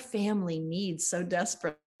that our family needs so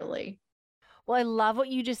desperately. Well, I love what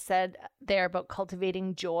you just said there about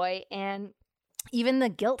cultivating joy and even the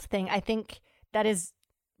guilt thing. I think that is,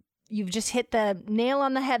 you've just hit the nail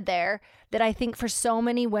on the head there, that I think for so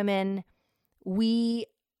many women, we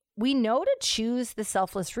know to choose the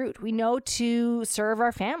selfless route. We know to serve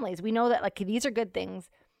our families. We know that these are good things.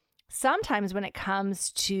 Sometimes when it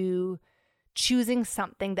comes to choosing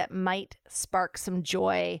something that might spark some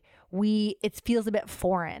joy, it feels a bit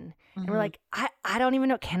foreign. Mm-hmm. And we're like, I don't even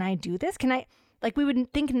know. Can I do this? Can I, we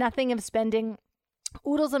would think nothing of spending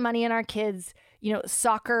oodles of money on our kids,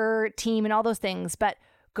 soccer team and all those things. But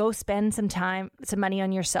go spend some money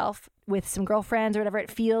on yourself with some girlfriends or whatever.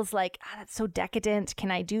 It feels like, that's so decadent.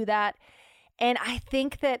 Can I do that? And I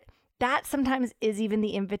think that sometimes is even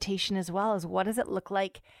the invitation as well, as what does it look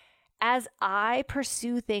like as I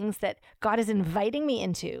pursue things that God is inviting me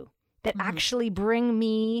into that actually bring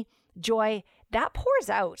me joy, that pours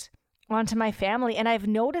out onto my family. And I've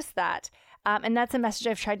noticed that. And that's a message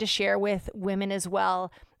I've tried to share with women as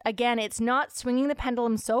well. Again, it's not swinging the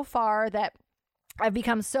pendulum so far that I've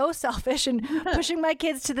become so selfish and pushing my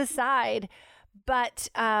kids to the side. But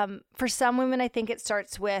for some women, I think it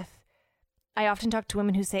starts with, I often talk to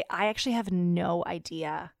women who say, I actually have no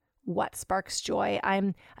idea what sparks joy.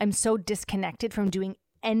 I'm so disconnected from doing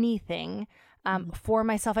anything for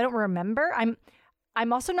myself. I don't remember.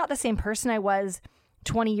 I'm also not the same person I was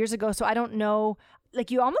 20 years ago. So I don't know,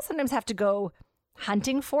 like you almost sometimes have to go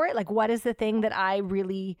hunting for it. Like, what is the thing that I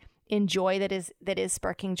really enjoy that is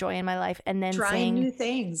sparking joy in my life? And then trying new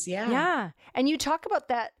things. Yeah. Yeah. And you talk about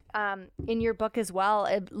that in your book as well,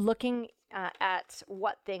 looking at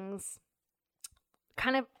what things,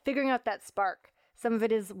 kind of figuring out that spark. Some of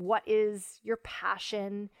it is, what is your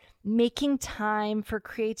passion, making time for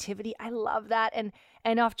creativity. I love that.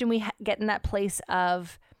 And often we get in that place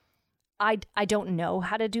of, I don't know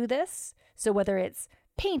how to do this. So whether it's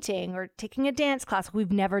painting or taking a dance class,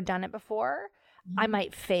 we've never done it before. I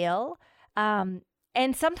might fail. And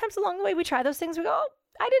sometimes along the way we try those things. We go, oh,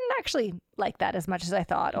 I didn't actually like that as much as I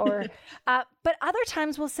thought. Or, but other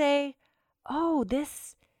times we'll say, oh,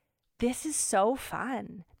 this is so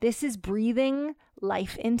fun. This is breathing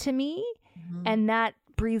life into me. And that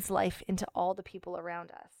breathes life into all the people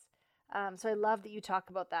around us. So I love that you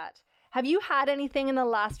talk about that. Have you had anything in the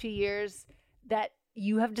last few years that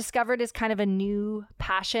you have discovered as kind of a new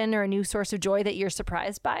passion or a new source of joy that you're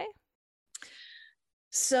surprised by?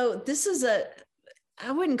 So this is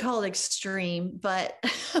I wouldn't call it extreme, but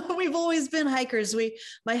we've always been hikers.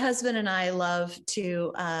 My husband and I love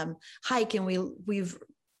to hike, and we've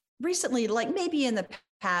recently, like maybe in the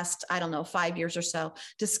past, I don't know, 5 years or so,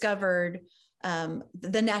 discovered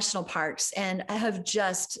the national parks, and I have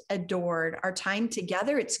just adored our time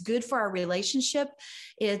together. It's good for our relationship.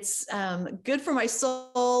 It's good for my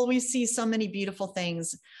soul. We see so many beautiful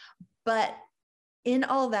things, but in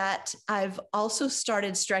all that, I've also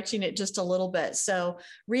started stretching it just a little bit. So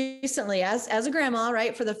recently, as a grandma,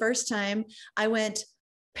 right, for the first time, I went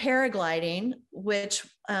paragliding, which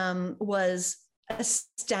was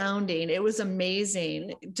astounding. It was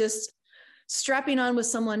amazing. Just strapping on with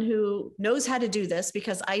someone who knows how to do this,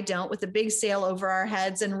 because I don't, with a big sail over our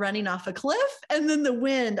heads and running off a cliff. And then the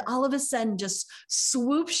wind all of a sudden just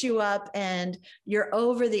swoops you up and you're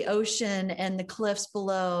over the ocean and the cliffs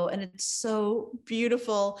below. And it's so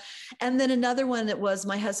beautiful. And then another one that was,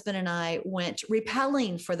 my husband and I went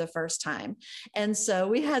rappelling for the first time. And so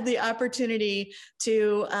we had the opportunity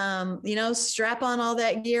to, strap on all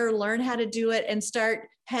that gear, learn how to do it, and start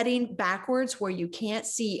heading backwards where you can't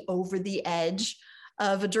see over the edge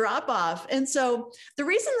of a drop off. And so the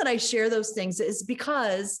reason that I share those things is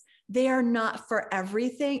because they are not for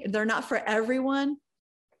everything. They're not for everyone.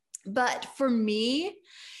 But for me,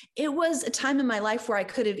 it was a time in my life where I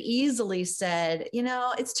could have easily said,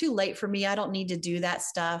 it's too late for me. I don't need to do that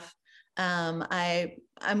stuff. I'm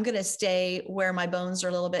going to stay where my bones are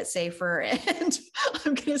a little bit safer, and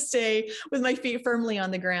I'm going to stay with my feet firmly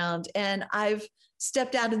on the ground. And I've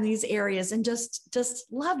stepped out in these areas and just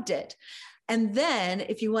loved it. And then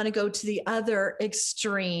if you want to go to the other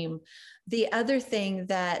extreme, the other thing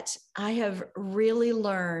that I have really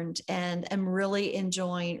learned and am really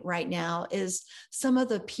enjoying right now is some of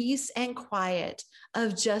the peace and quiet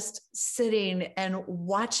of just sitting and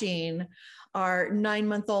watching our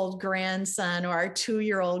 9-month-old grandson or our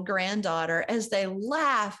 2-year-old granddaughter as they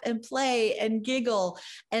laugh and play and giggle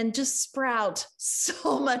and just sprout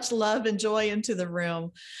so much love and joy into the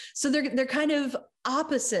room. So they're kind of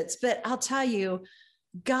opposites, but I'll tell you,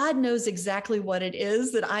 God knows exactly what it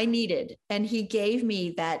is that I needed. And he gave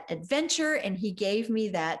me that adventure, and he gave me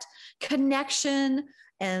that connection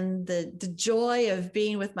and the joy of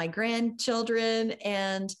being with my grandchildren.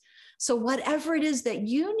 And so whatever it is that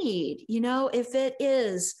you need, if it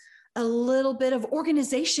is a little bit of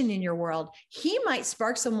organization in your world, he might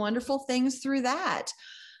spark some wonderful things through that.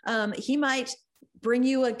 He might bring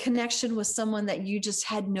you a connection with someone that you just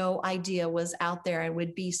had no idea was out there and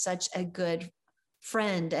would be such a good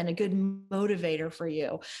friend and a good motivator for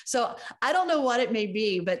you. So I don't know what it may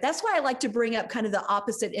be, but that's why I like to bring up kind of the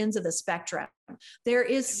opposite ends of the spectrum. There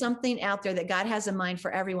is something out there that God has in mind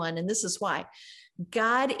for everyone. And this is why.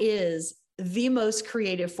 God is the most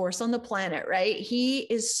creative force on the planet, right? He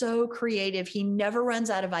is so creative. He never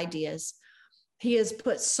runs out of ideas. He has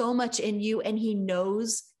put so much in you, and he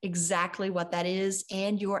knows exactly what that is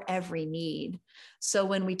and your every need. So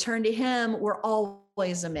when we turn to him, we're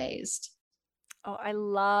always amazed. Oh, I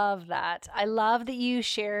love that. I love that you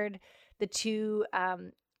shared the two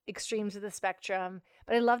extremes of the spectrum,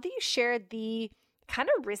 but I love that you shared the kind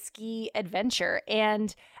of risky adventure.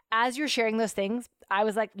 And as you're sharing those things, I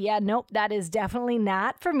was like, yeah, nope, that is definitely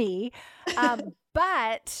not for me.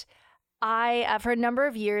 But I, for a number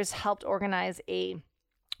of years, helped organize a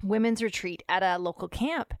women's retreat at a local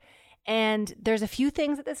camp. And there's a few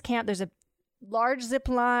things at this camp. There's a large zip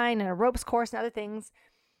line and a ropes course and other things.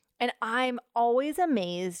 And I'm always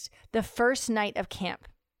amazed the first night of camp.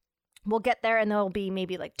 We'll get there and there'll be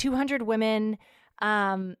maybe like 200 women,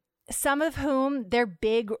 some of whom their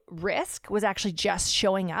big risk was actually just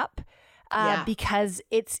showing up because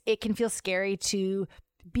it can feel scary to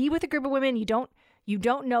be with a group of women. You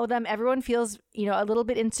don't know them. Everyone feels, a little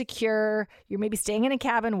bit insecure. You're maybe staying in a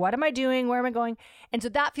cabin. What am I doing? Where am I going? And so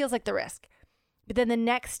that feels like the risk. But then the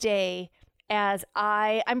next day, as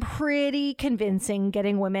I'm pretty convincing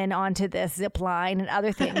getting women onto this zip line and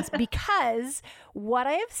other things, because what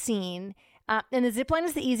I have seen, and the zip line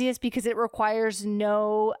is the easiest because it requires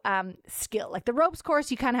no skill. Like the ropes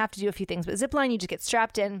course, you kind of have to do a few things, but zip line, you just get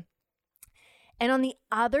strapped in. And on the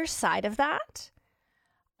other side of that,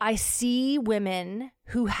 I see women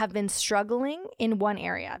who have been struggling in one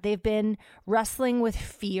area. They've been wrestling with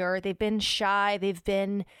fear. They've been shy. They've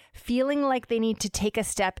been feeling like they need to take a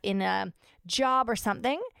step in a job or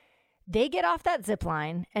something. They get off that zip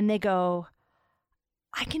line and they go,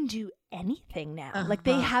 I can do anything now. Like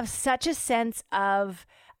they have such a sense of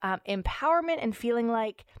empowerment and feeling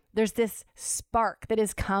like there's this spark that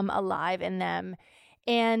has come alive in them.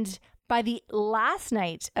 And by the last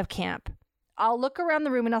night of camp, I'll look around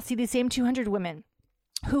the room and I'll see these same 200 women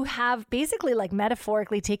who have basically like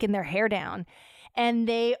metaphorically taken their hair down, and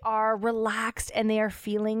they are relaxed and they are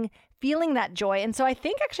feeling that joy. And so I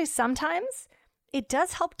think actually sometimes it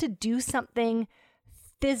does help to do something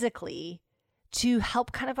physically to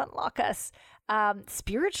help kind of unlock us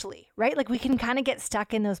spiritually, right? Like we can kind of get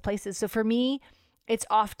stuck in those places. So for me, it's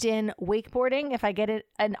often wakeboarding. If I get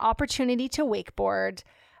an opportunity to wakeboard,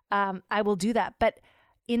 I will do that. But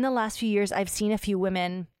in the last few years, I've seen a few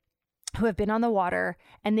women who have been on the water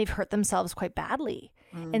and they've hurt themselves quite badly.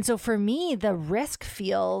 And so for me, the risk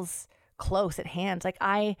feels close at hand. Like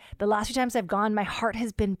the last few times I've gone, my heart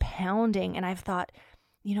has been pounding and I've thought,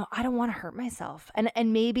 I don't want to hurt myself.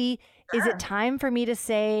 And maybe is it time for me to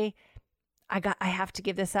say, I have to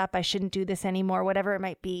give this up. I shouldn't do this anymore, whatever it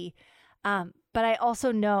might be. But I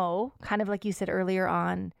also know, kind of like you said earlier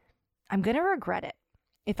on, I'm going to regret it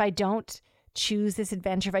if I don't choose this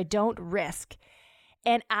adventure, if I don't risk.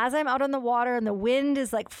 And as I'm out on the water and the wind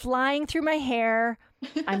is like flying through my hair,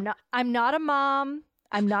 I'm not a mom.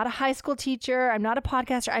 I'm not a high school teacher. I'm not a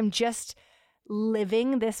podcaster. I'm just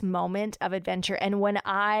living this moment of adventure. And when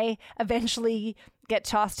I eventually get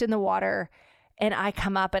tossed in the water and I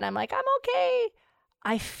come up and I'm like, I'm okay,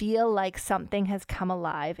 I feel like something has come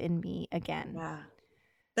alive in me again. Yeah.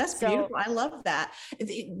 That's beautiful. I love that.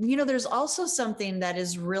 There's also something that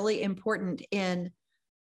is really important in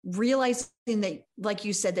realizing that, like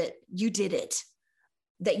you said, that you did it,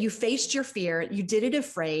 that you faced your fear, you did it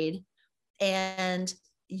afraid, and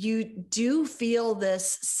you do feel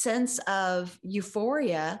this sense of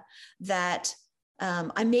euphoria that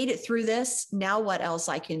I made it through this. Now what else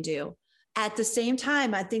I can do? At the same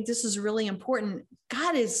time, I think this is really important.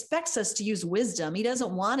 God expects us to use wisdom. He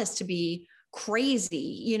doesn't want us to be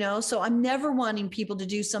crazy, so I'm never wanting people to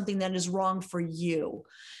do something that is wrong for you.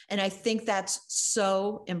 And I think that's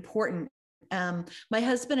so important. My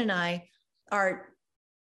husband and I are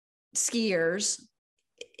skiers,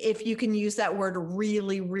 if you can use that word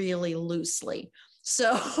really, really loosely.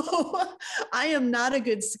 So I am not a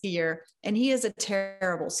good skier and he is a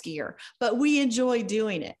terrible skier, but we enjoy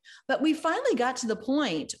doing it. But we finally got to the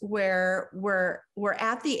point where we're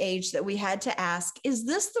at the age that we had to ask, is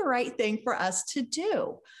this the right thing for us to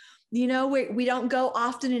do? We don't go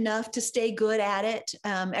often enough to stay good at it.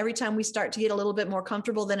 Every time we start to get a little bit more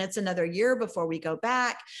comfortable, then it's another year before we go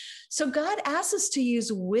back. So God asks us to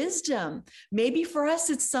use wisdom. Maybe for us,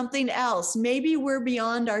 it's something else. Maybe we're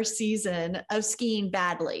beyond our season of skiing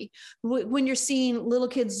badly. When you're seeing little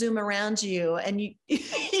kids zoom around you and you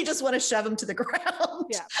just want to shove them to the ground.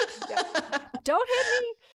 Yeah. Don't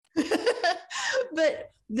hit me.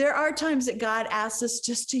 But there are times that God asks us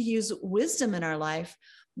just to use wisdom in our life.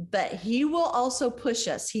 but he will also push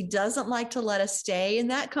us. He doesn't like to let us stay in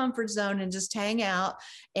that comfort zone and just hang out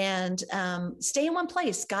and stay in one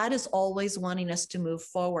place. God is always wanting us to move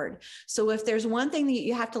forward. So if there's one thing that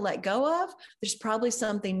you have to let go of, there's probably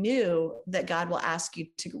something new that God will ask you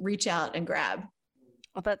to reach out and grab.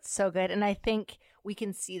 Well, that's so good. And I think we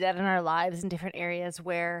can see that in our lives in different areas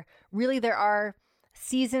where really there are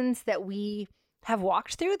seasons that we have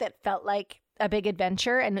walked through that felt like a big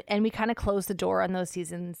adventure, and we kind of close the door on those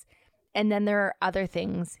seasons. And then there are other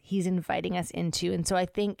things he's inviting us into. And so I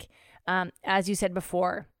think, as you said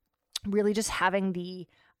before, really just having the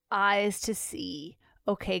eyes to see,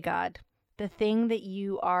 okay, God, the thing that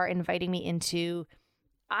you are inviting me into,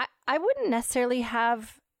 I wouldn't necessarily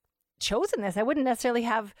have chosen this. I wouldn't necessarily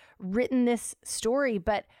have written this story,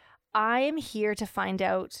 but I am here to find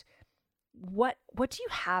out what do you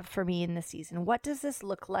have for me in this season? What does this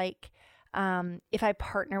look like if I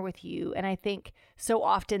partner with you? And I think so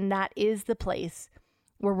often that is the place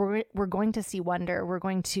where we're going to see wonder. We're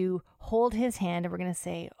going to hold his hand and we're going to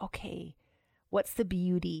say, okay, what's the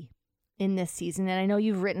beauty in this season? And I know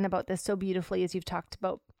you've written about this so beautifully as you've talked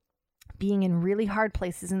about being in really hard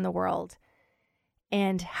places in the world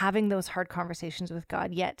and having those hard conversations with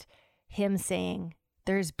God, yet him saying,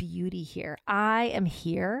 there's beauty here. I am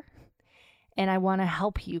here and I want to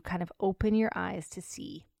help you kind of open your eyes to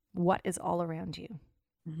see what is all around you.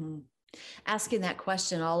 Mm-hmm. Asking that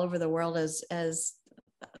question all over the world, as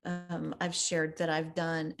I've shared that I've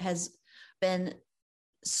done, has been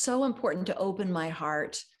so important to open my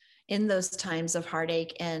heart in those times of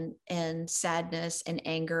heartache and sadness and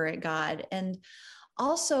anger at God. And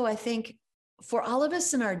also, I think for all of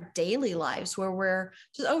us in our daily lives where we're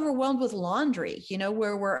just overwhelmed with laundry,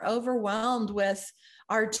 where we're overwhelmed with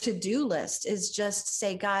our to-do list, is just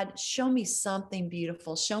say, God, show me something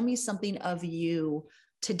beautiful. Show me something of you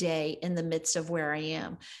today in the midst of where I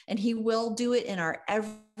am. And he will do it in our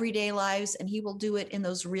everyday lives. And he will do it in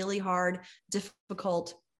those really hard,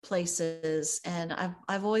 difficult places. And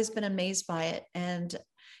I've always been amazed by it. And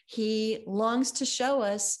he longs to show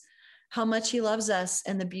us how much he loves us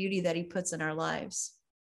and the beauty that he puts in our lives.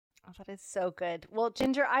 Oh, that is so good. Well,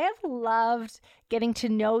 Ginger, I have loved getting to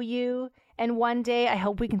know you. And one day I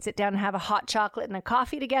hope we can sit down and have a hot chocolate and a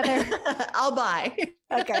coffee together. I'll buy.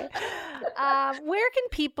 Okay. Where can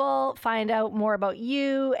people find out more about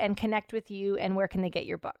you and connect with you, and where can they get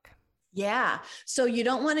your book? Yeah. So you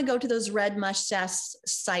don't want to go to those red mustache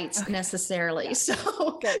sites necessarily.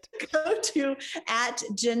 So go to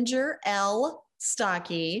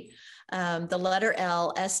 @GingerL.Stache, the letter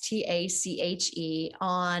L, Stache,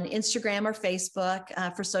 on Instagram or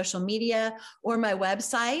Facebook for social media, or my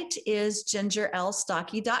website is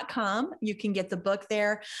gingerlstache.com. You can get the book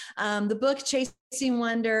there. The book Chasing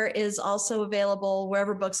Wonder is also available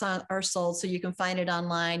wherever books are sold. So you can find it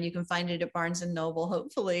online. You can find it at Barnes & Noble,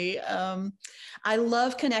 hopefully. I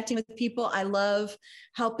love connecting with people. I love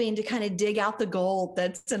helping to kind of dig out the gold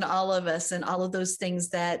that's in all of us and all of those things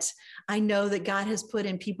that I know that God has put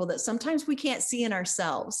in people that sometimes we can't see in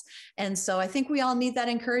ourselves. And so I think we all need that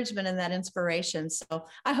encouragement and that inspiration. So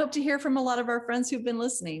I hope to hear from a lot of our friends who've been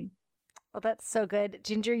listening. Well, that's so good.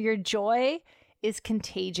 Ginger, your joy is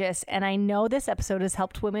contagious. And I know this episode has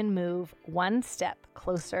helped women move one step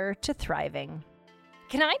closer to thriving.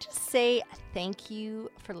 Can I just say thank you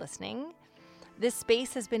for listening? This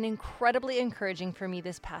space has been incredibly encouraging for me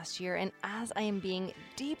this past year, and as I am being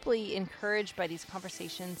deeply encouraged by these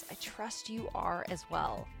conversations, I trust you are as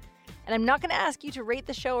well. And I'm not going to ask you to rate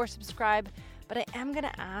the show or subscribe, but I am going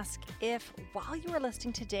to ask if, while you were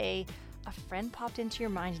listening today, a friend popped into your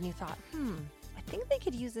mind and you thought, I think they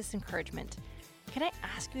could use this encouragement. Can I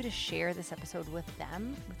ask you to share this episode with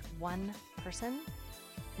them, with one person?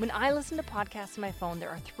 When I listen to podcasts on my phone, there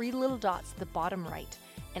are 3 little dots at the bottom right,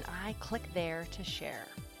 and I click there to share.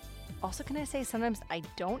 Also, can I say sometimes I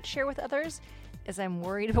don't share with others as I'm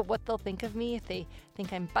worried about what they'll think of me if they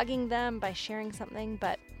think I'm bugging them by sharing something.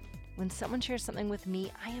 But when someone shares something with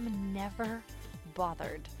me, I am never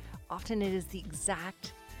bothered. Often it is the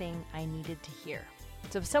exact thing I needed to hear.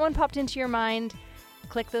 So if someone popped into your mind,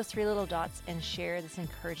 click those 3 little dots and share this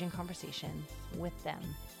encouraging conversation with them.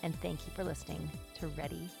 And thank you for listening to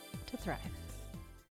Ready to Thrive.